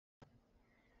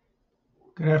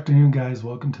Good afternoon, guys.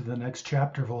 Welcome to the next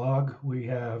chapter vlog. We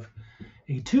have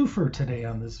a twofer today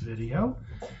on this video.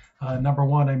 Number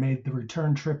one, I made the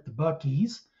return trip to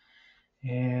Buc-ees,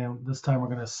 and this time we're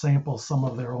going to sample some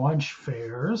of their lunch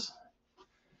fares.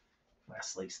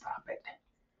 Leslie, stop it.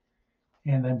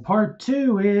 And then part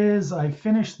two is I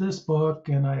finished this book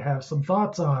and I have some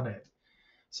thoughts on it.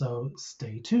 So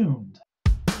stay tuned.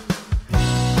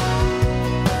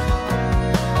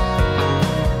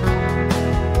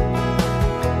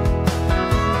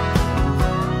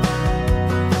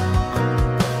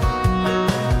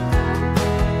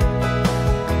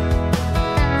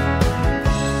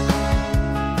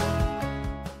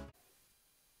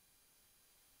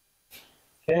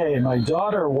 Okay, my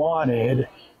daughter wanted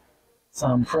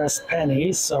some pressed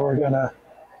pennies, so we're gonna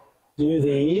do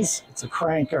these. It's a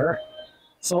cranker,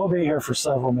 so we'll be here for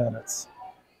several minutes.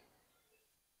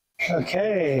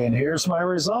 Okay, and here's my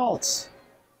results.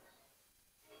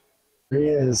 Here he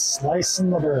is, slicing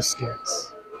the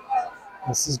briskets.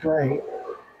 This is great.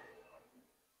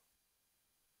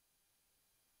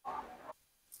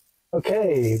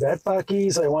 Okay, at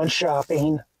Buc-ees, I went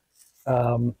shopping.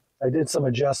 I did some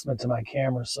adjustment to my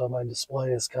camera, so my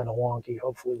display is kind of wonky.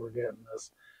 Hopefully we're getting this.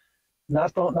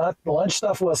 Not the lunch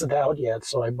stuff wasn't out yet,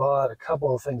 so I bought a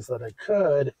couple of things that I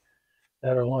could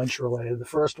that are lunch related. The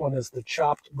first one is the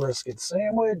chopped brisket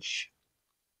sandwich,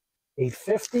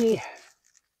 $8.50.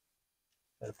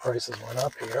 The prices went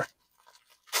up here.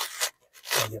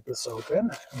 I'll get this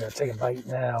open. I'm going to take a bite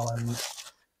now and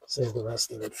save the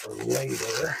rest of it for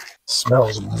later.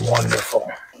 Smells wonderful.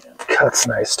 Cuts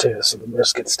nice too, so the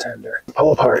brisket's tender.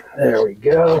 Pull apart. There we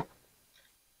go.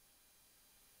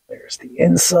 There's the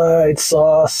inside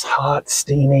sauce, hot,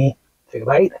 steamy. Take a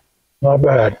bite. Not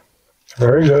bad.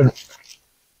 Very good.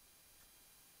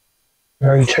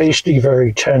 Very tasty,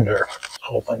 very tender. This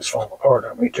whole thing's falling apart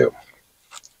on me too.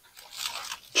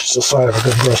 Just the side of a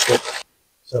good brisket.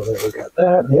 So there we got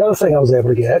that. And the other thing I was able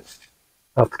to get,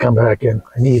 I'll have to come back in.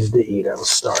 I needed to eat. I was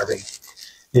starving.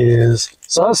 Is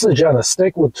sausage on a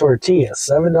stick with tortilla,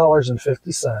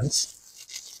 $7.50.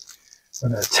 I'm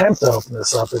going to attempt to open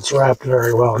this up. It's wrapped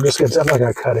very well. I'm not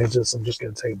going to cut into this. I'm just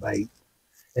going to take a bite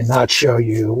and not show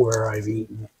you where I've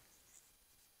eaten.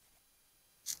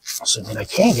 Assuming I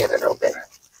can get it open.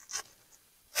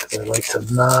 I like to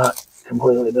not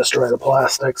completely destroy the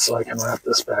plastic so I can wrap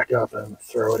this back up and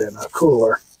throw it in a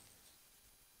cooler.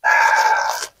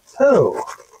 Oh,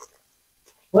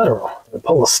 literal. I'm going to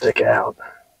pull the stick out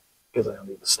because I don't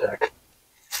need the stick.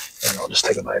 And I'll just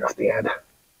take a bite off the end.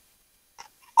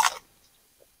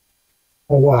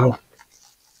 Oh, wow.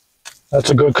 That's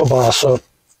a good kielbasa.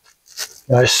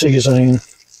 Nice seasoning.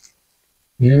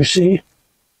 Juicy.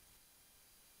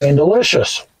 And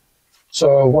delicious.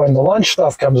 So when the lunch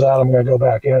stuff comes out, I'm going to go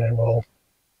back in and we'll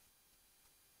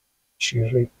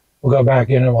go back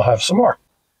in and we'll have some more.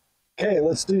 Okay,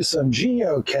 let's do some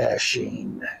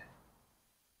geocaching.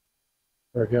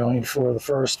 We're going for the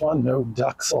first one, no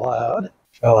ducks allowed.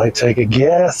 Shall I take a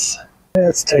guess?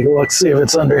 Let's take a look, see if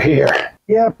it's under here.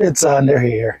 Yep, it's under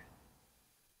here.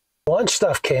 Lunch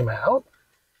stuff came out,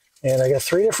 and I got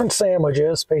 3 different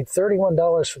sandwiches. Paid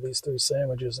 $31 for these 3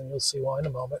 sandwiches, and you'll see why in a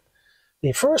moment.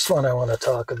 The first one I want to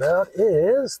talk about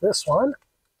is this one.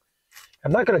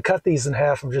 I'm not going to cut these in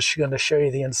half. I'm just going to show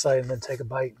you the inside and then take a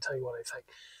bite and tell you what I think.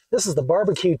 This is the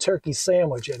barbecue turkey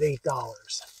sandwich at $8.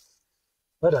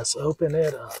 Let us open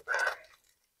it up.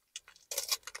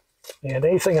 And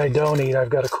anything I don't eat, I've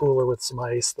got a cooler with some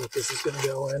ice that this is going to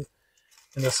go in.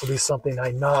 And this will be something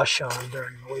I nosh on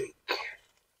during the week.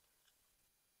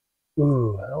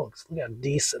 Ooh, that looks, look how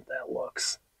decent that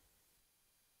looks.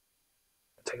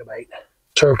 Take a bite.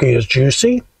 Turkey is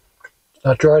juicy,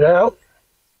 not dried out.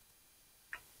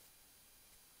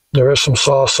 There is some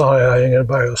sauce on it. I ain't going to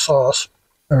buy the sauce.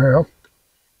 There we go.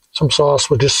 Some sauce,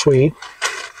 which is sweet.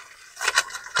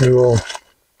 We will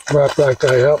wrap that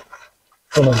guy up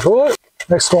and enjoy it.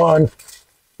 Next one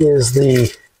is the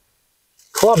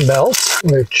club melt,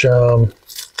 which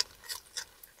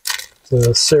is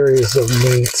a series of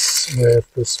meats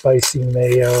with the spicy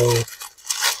mayo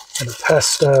and a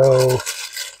pesto.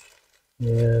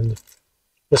 And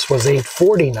this was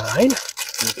 $8.49. Let me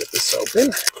get this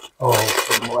open. Oh,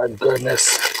 my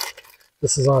goodness.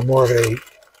 This is on more of a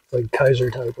like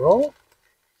Kaiser type roll.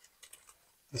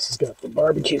 This has got the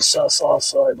barbecue sauce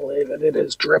also, I believe, and it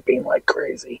is dripping like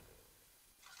crazy.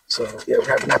 So, yeah,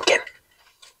 grab a napkin.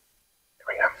 There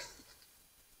we go.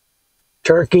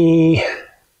 Turkey,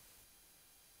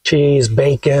 cheese,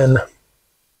 bacon,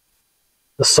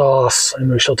 the sauce, and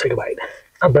we shall take a bite.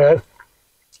 Not bad.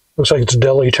 Looks like it's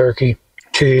deli turkey,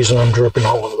 cheese, and I'm dripping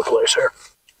all over the place here.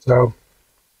 So,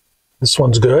 this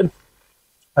one's good.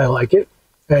 I like it.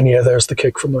 And yeah, there's the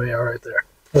kick from the mayo right there.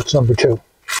 That's number 2.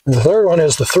 And the third one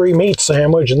is the 3 meat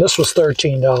sandwich, and this was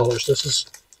 $13.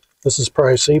 This is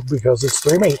pricey because it's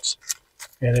 3 meats.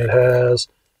 And it has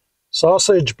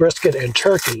sausage, brisket, and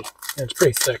turkey. And it's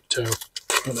pretty thick too.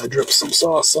 And I drip some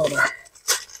sauce on the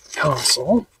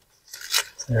console.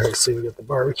 There you see we got the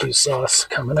barbecue sauce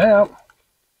coming out.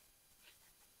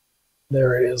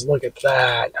 There it is. Look at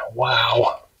that.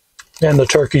 Wow. And the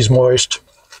turkey's moist.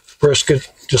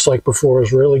 Brisket, just like before,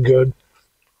 is really good.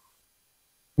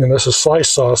 And this is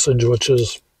sliced sausage, which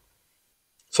is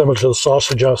similar to the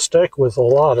sausage on a stick with a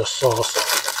lot of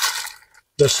sauce.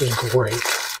 This is great.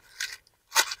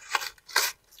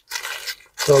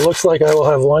 So it looks like I will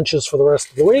have lunches for the rest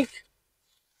of the week.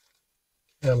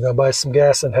 And I'm going to buy some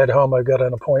gas and head home. I've got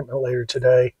an appointment later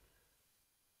today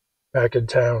back in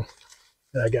town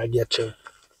that I got to get to.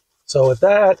 So with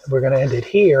that, we're going to end it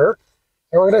here.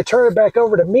 And we're going to turn it back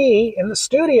over to me in the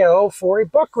studio for a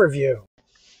book review.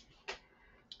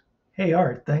 Hey,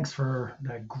 Art, thanks for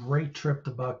that great trip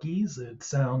to Buc-ee's. It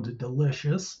sounded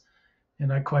delicious.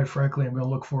 And I, quite frankly, I'm going to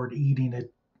look forward to eating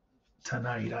it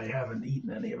tonight. I haven't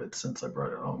eaten any of it since I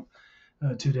brought it home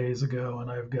 2 days ago.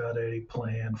 And I've got a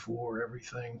plan for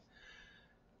everything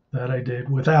that I did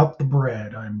without the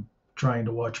bread. I'm trying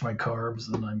to watch my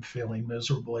carbs and I'm failing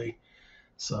miserably.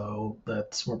 So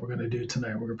that's what we're going to do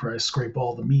tonight. We're going to probably scrape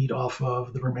all the meat off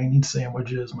of the remaining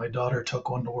sandwiches. My daughter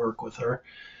took one to work with her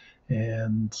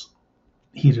and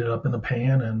heat it up in the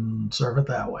pan and serve it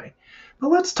that way. But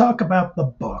let's talk about the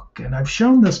book. And I've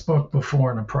shown this book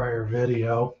before in a prior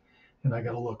video. And I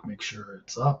got to make sure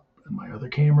it's up in my other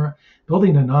camera.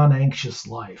 Building a Non-Anxious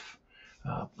Life.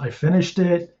 I finished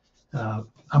it.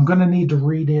 I'm going to need to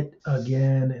read it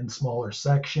again in smaller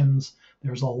sections.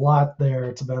 There's a lot there.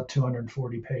 It's about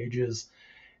 240 pages.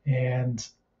 And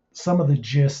some of the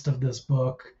gist of this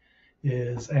book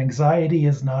is anxiety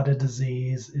is not a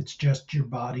disease. It's just your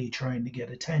body trying to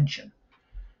get attention.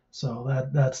 So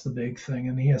that's the big thing.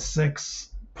 And he has 6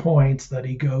 points that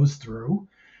he goes through.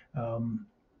 I'm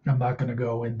not going to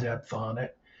go in depth on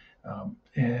it.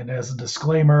 And as a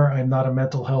disclaimer, I'm not a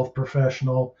mental health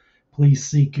professional. Please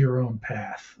seek your own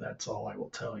path. That's all I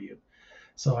will tell you.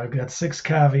 So I've got 6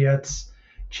 caveats,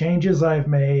 changes I've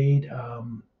made.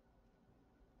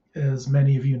 As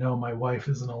many of you know, my wife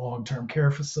is in a long-term care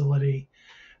facility.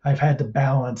 I've had to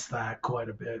balance that quite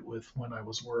a bit with when I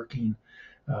was working.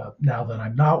 Now that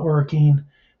I'm not working,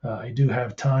 I do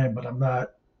have time, but I'm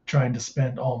not trying to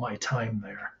spend all my time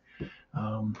there.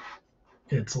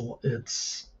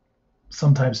 It's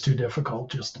sometimes too difficult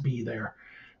just to be there.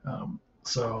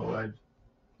 So I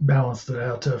balanced it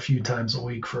out to a few times a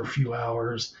week for a few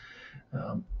hours,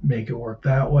 make it work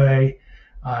that way.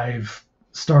 I've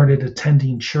started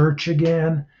attending church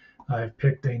again. I've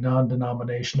picked a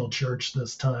non-denominational church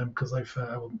this time because I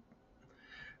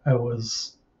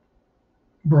was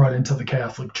brought into the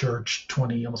Catholic Church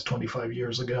almost 25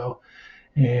 years ago.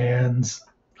 And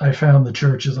I found the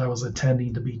churches I was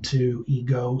attending to be too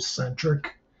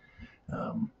egocentric.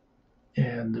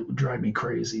 And it would drive me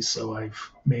crazy. So I've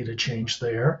made a change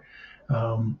there.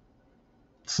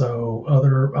 So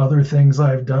other things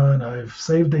I've done, I've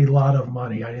saved a lot of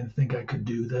money. I didn't think I could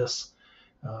do this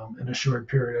in a short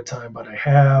period of time, but I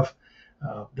have.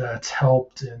 That's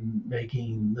helped in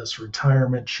making this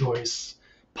retirement choice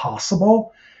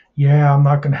possible. Yeah, I'm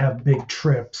not going to have big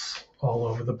trips all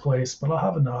over the place, but I'll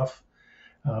have enough.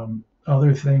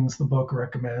 Other things the book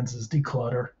recommends is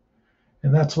declutter.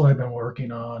 And that's what I've been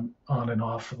working on and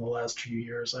off for the last few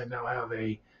years. I now have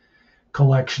a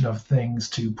collection of things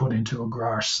to put into a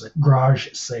garage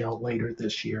sale later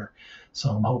this year. So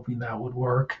I'm hoping that would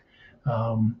work.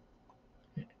 And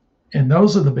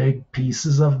those are the big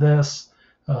pieces of this.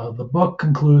 The book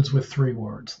concludes with 3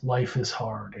 words: life is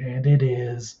hard. And it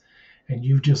is. And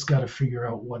you've just got to figure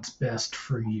out what's best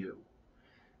for you.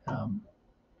 And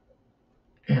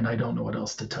I don't know what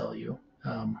else to tell you.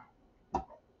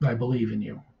 I believe in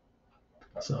you.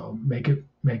 So make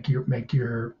your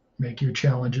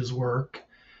challenges work.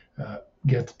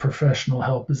 Get professional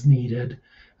help as needed.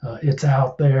 It's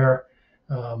out there.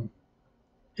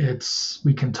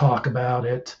 We can talk about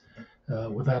it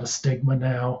without a stigma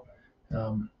now.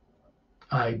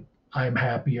 I'm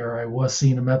happier. I was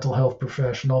seeing a mental health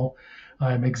professional.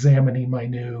 I'm examining my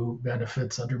new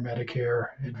benefits under Medicare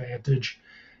Advantage,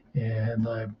 and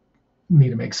I need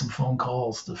to make some phone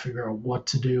calls to figure out what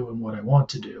to do and what I want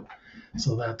to do.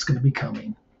 So that's going to be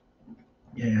coming.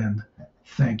 And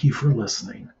thank you for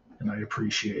listening, and I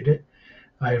appreciate it.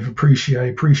 I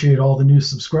appreciate all the new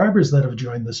subscribers that have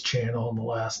joined this channel in the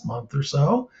last month or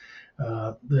so.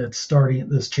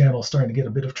 This channel is starting to get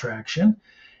a bit of traction,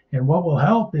 And what will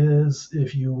help is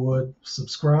if you would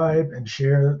subscribe and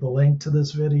share the link to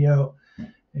this video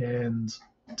and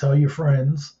tell your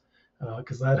friends,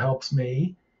 because that helps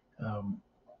me. Um,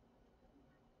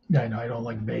 I know I don't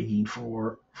like begging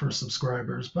for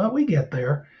subscribers, but we get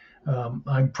there.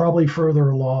 I'm probably further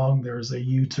along. There's a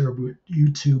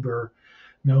YouTuber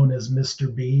known as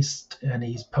Mr. Beast, and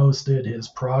he's posted his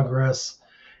progress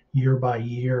year by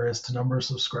year as to number of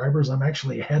subscribers. I'm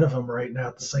actually ahead of him right now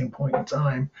at the same point in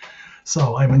time.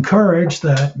 So I'm encouraged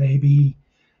that maybe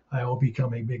I will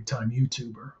become a big time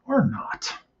YouTuber or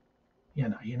not.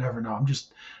 You never know.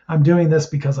 I'm doing this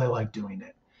because I like doing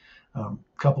it. A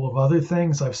couple of other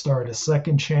things. I've started a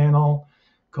second channel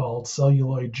called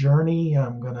Celluloid Journey.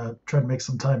 I'm going to try to make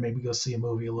some time, maybe go see a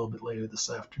movie a little bit later this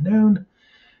afternoon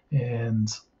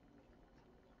and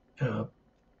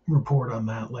report on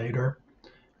that later.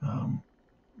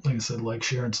 Like I said, like,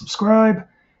 share, and subscribe.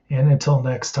 And until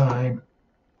next time,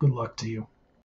 good luck to you.